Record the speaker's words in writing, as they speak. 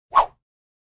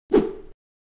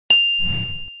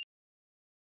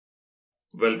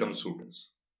Welcome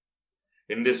students.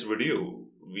 In this video,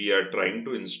 we are trying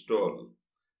to install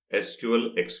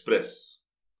SQL Express,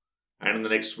 and in the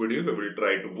next video, we will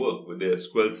try to work with the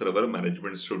SQL Server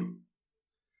Management Studio.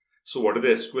 So what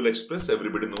is the SQL Express?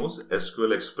 Everybody knows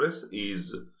SQL Express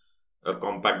is a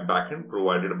compact backend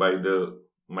provided by the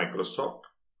Microsoft.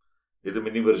 It's a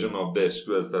mini version of the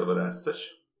SQL Server as such.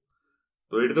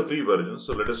 So it is the free version.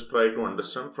 So let us try to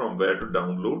understand from where to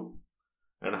download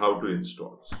and how to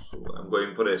install. So I'm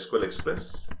going for SQL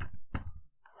Express.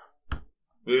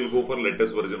 We will go for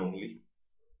latest version only.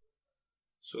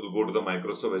 So we'll go to the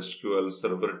Microsoft SQL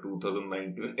Server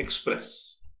 2019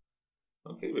 Express.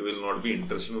 Okay, we will not be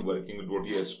interested in working with what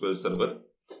is SQL Server.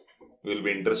 We will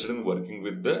be interested in working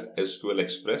with the SQL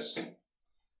Express.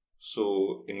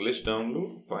 So English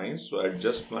download, fine. So I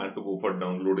just plan to go for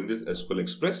downloading this SQL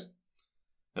Express.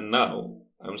 And now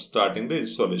I'm starting the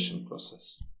installation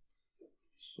process.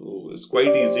 So it's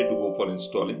quite easy to go for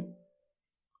installing.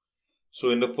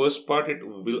 So in the first part, it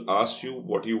will ask you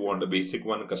what you want, a basic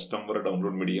one, custom or a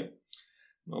download media.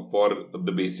 Now for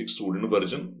the basic student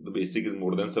version, the basic is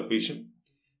more than sufficient.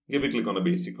 Give a click on the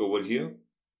basic over here.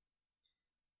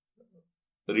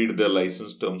 Read the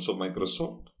license terms of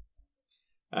Microsoft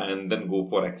and then go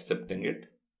for accepting it.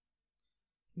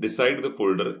 Decide the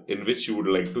folder in which you would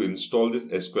like to install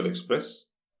this SQL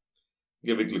Express.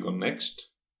 Give a click on next.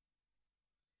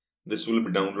 This will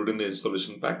be downloading the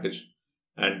installation package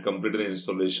and complete the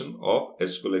installation of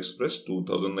SQL Express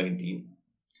 2019.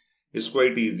 It's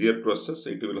quite easier process.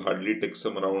 It will hardly take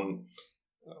some around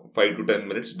 5 to 10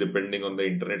 minutes depending on the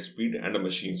internet speed and the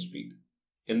machine speed.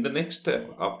 In the next step,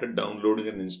 after downloading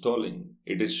and installing,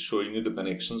 it is showing you the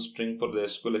connection string for the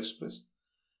SQL Express,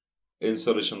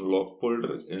 installation log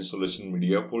folder, installation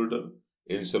media folder,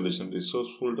 installation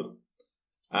resource folder.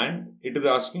 And it is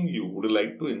asking you, would you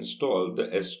like to install the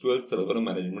SQL Server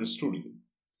Management Studio?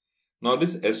 Now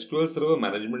this SQL Server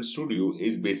Management Studio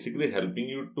is basically helping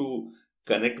you to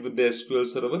connect with the SQL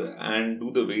Server and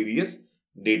do the various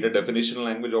data definition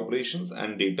language operations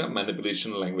and data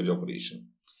manipulation language operation.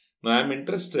 Now I am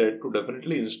interested to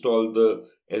definitely install the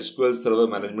SQL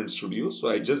Server Management Studio. So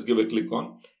I just give a click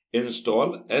on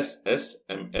install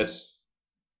SSMS.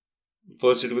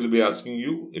 First it will be asking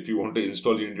you if you want to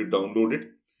install, you need to download it.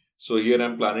 So here I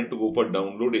am planning to go for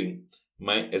downloading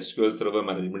my SQL Server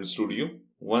Management Studio.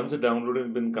 Once the download has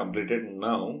been completed,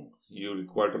 now you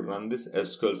require to run this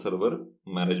SQL Server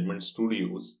Management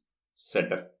Studio's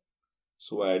setup.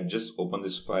 So I just open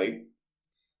this file.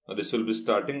 Now this will be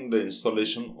starting the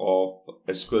installation of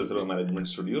SQL Server Management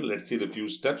Studio. Let's see the few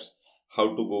steps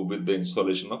how to go with the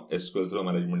installation of SQL Server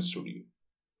Management Studio.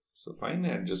 So fine,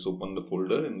 I just open the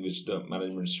folder in which the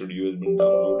Management Studio has been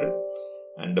downloaded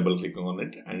and double click on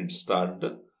it, and it start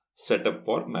the setup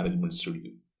for Management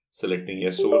Studio. Selecting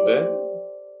yes over there.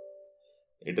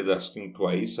 It is asking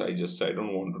twice. I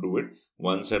don't want to do it.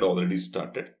 Once had already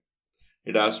started.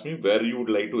 It asks me where you would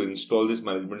like to install this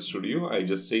Management Studio. I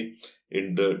just say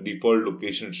in the default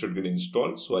location it should get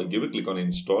installed. So I give a click on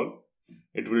install.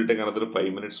 It will take another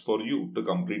 5 minutes for you to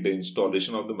complete the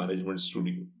installation of the Management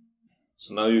Studio.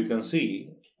 So now you can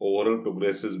see overall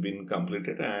progress has been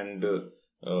completed, and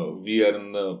we are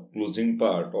in the closing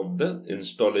part of the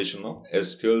installation of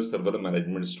SQL Server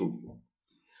Management Studio.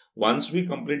 Once we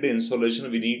complete the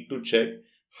installation, we need to check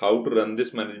how to run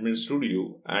this Management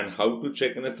Studio and how to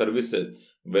check in a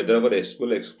services whether our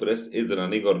SQL Express is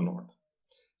running or not.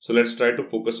 So let's try to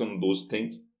focus on those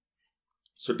things.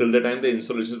 So till the time the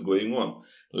installation is going on,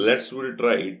 we'll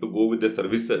try to go with the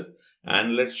services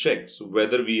and let's check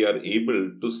whether we are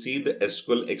able to see the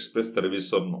SQL Express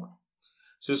service or not.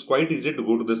 So it's quite easy to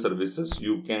go to the services.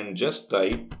 You can just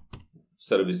type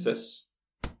services.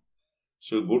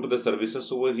 So you go to the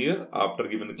services over here. After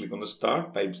giving a click on the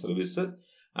start, type services.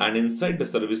 And inside the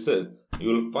services, you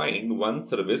will find one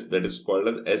service that is called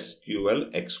as SQL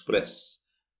Express.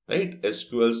 Right?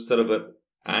 SQL Server.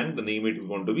 And the name it is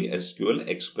going to be SQL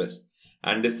Express.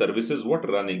 And the service is what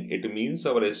running. It means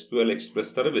our SQL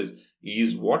Express service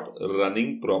is what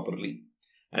running properly.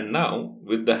 And now,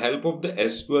 with the help of the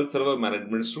SQL Server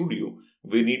Management Studio,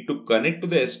 we need to connect to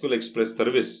the SQL Express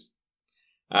service.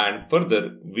 And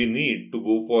further, we need to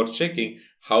go for checking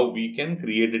how we can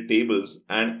create the tables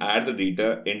and add the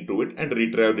data into it and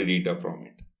retrieve the data from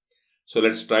it. So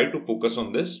let's try to focus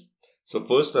on this. So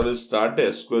first I will start the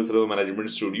SQL Server Management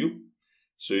Studio.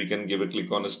 So you can give a click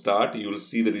on start. You will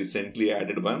see the recently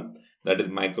added one, that is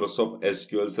Microsoft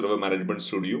SQL Server Management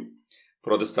Studio.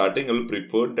 For the starting, I will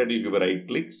prefer that you give a right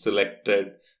click,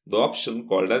 selected the option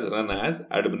called as Run as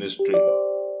Administrator.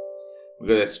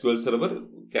 Because SQL Server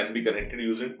can be connected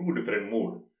using two different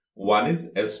modes. One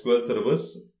is SQL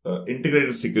Server's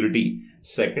integrated security.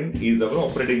 Second is our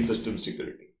operating system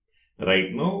security.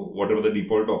 Right now, whatever the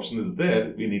default option is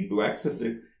there, we need to access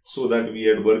it so that we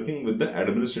are working with the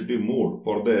administrative mode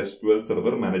for the SQL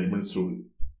Server Management Studio.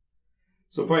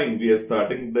 So fine, we are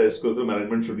starting the SQL Server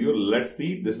Management Studio. Let's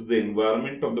see, this is the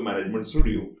environment of the Management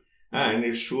Studio and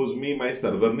it shows me my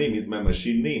server name is my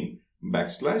machine name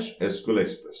 /SQL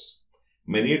Express.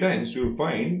 Many times you will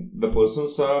find the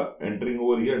persons are entering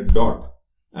over here dot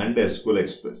and SQL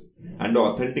Express and the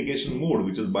authentication mode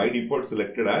which is by default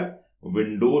selected as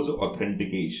Windows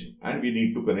authentication and we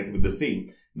need to connect with the same.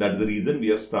 That's the reason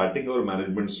we are starting our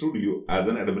Management Studio as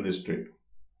an administrator.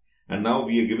 And now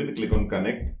we are given to click on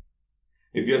connect.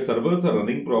 If your servers are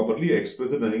running properly,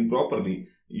 Express is running properly,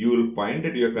 you will find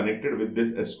that you are connected with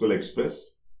this SQL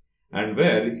Express and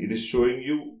where it is showing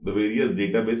you the various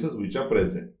databases which are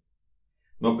present.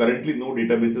 Now currently no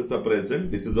databases are present.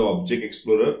 This is the Object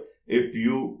Explorer. If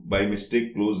you by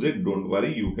mistake close it, don't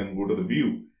worry, you can go to the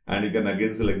view and you can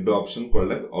again select the option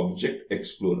called as Object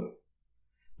Explorer.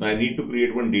 Now I need to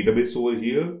create one database over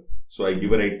here. So I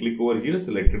give a right click over here,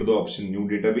 selected the option New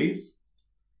Database.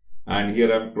 And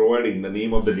here I am providing the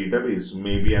name of the database.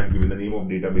 Maybe I am giving the name of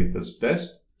database as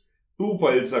test. Two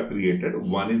files are created.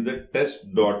 One is the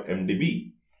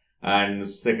test.mdb and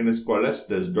second is called as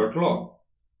test.log.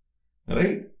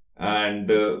 Right? And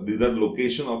these are the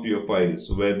location of your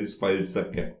files, where these files are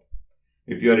kept.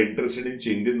 If you are interested in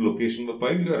changing the location of the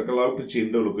file, you are allowed to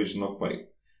change the location of file.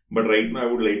 But right now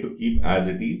I would like to keep as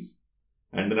it is.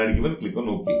 And then I give a click on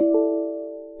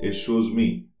OK. It shows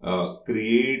me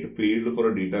create failed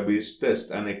for a database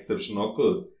test and exception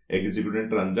occur. Execute and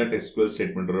transact SQL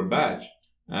statement or a batch.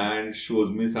 And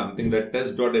shows me something that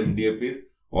test.mdf is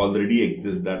already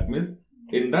exists. That means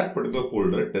in that particular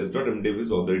folder, test.mdf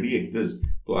is already exists.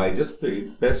 So I just say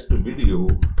test video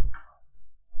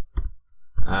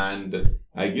and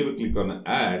I give a click on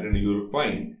add and you will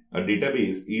find a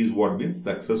database is what been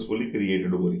successfully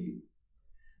created over here.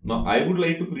 Now I would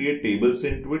like to create tables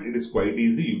into it. It is quite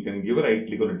easy. You can give a right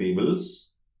click on the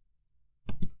tables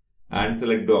and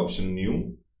select the option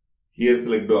new. Here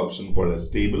select the option called as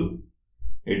table.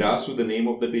 It asks you the name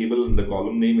of the table and the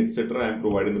column name, etc. I am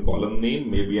providing the column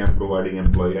name. Maybe I am providing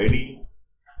employee ID,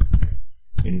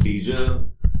 integer,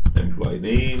 employee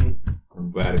name,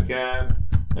 varchar,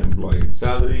 employee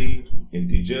salary,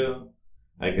 integer.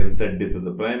 I can set this as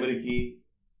the primary key.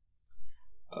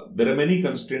 There are many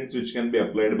constraints which can be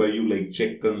applied by you like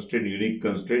check constraint, unique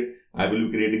constraint. I will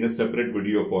be creating a separate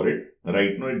video for it.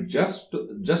 Right now, it's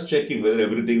just checking whether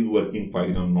everything is working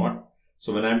fine or not.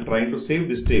 So when I am trying to save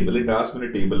this table, it asks me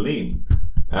a table name.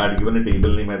 I had given a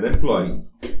table name as employee.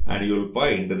 And you will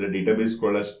find that a database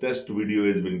called as test video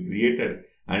has been created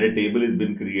and a table has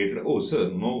been created. Oh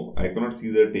sir, no, I cannot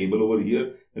see the table over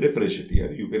here. Refresh it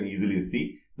here. You can easily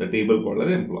see the table called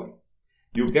as employee.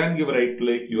 You can give a right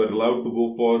click. You are allowed to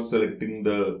go for selecting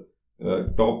the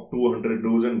top 200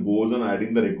 rows and goes on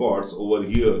adding the records over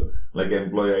here like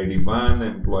employee ID 1,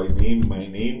 employee name, my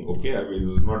name. Okay, I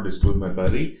will not disclose my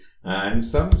salary and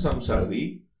some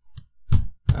salary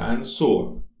and so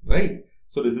on. Right?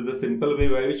 So this is the simple way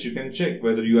by which you can check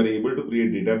whether you are able to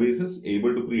create databases,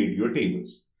 able to create your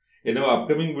tables. In our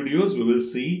upcoming videos, we will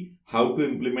see how to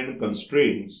implement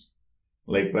constraints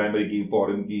like primary key,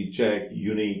 foreign key, check,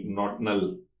 unique, not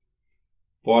null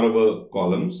for our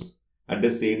columns. At the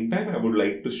same time, I would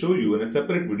like to show you in a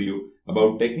separate video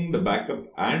about taking the backup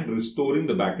and restoring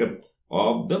the backup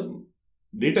of the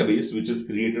database which is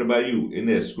created by you in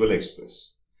SQL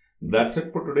Express. That's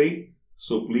it for today.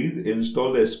 So please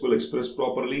install the SQL Express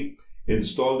properly.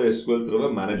 Install the SQL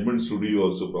Server Management Studio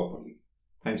also properly.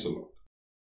 Thanks a lot.